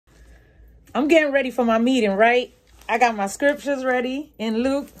I'm getting ready for my meeting, right? I got my scriptures ready in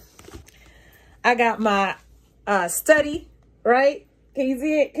Luke. I got my study, right? Can you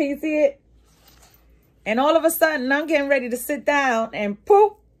see it? Can you see it? And all of a sudden, I'm getting ready to sit down and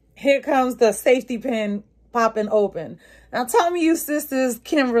poof, here comes the safety pin popping open. Now, tell me you sisters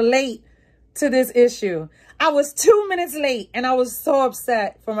can relate to this issue. I was 2 minutes late and I was so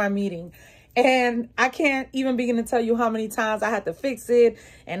upset for my meeting. And I can't even begin to tell you how many times I had to fix it.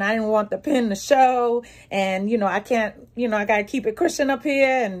 And I didn't want the pin to show. And, you know, I can't, you know, I got to keep it Christian up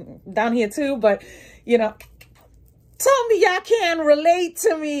here and down here too. But, you know, tell me y'all can relate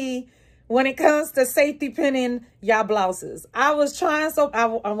to me when it comes to safety pinning y'all blouses. I was trying, so I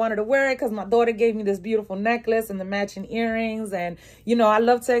wanted to wear it because my daughter gave me this beautiful necklace and the matching earrings. And, you know, I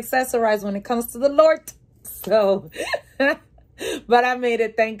love to accessorize when it comes to the Lord. So, but I made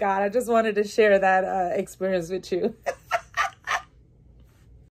it, thank God. I just wanted to share that experience with you.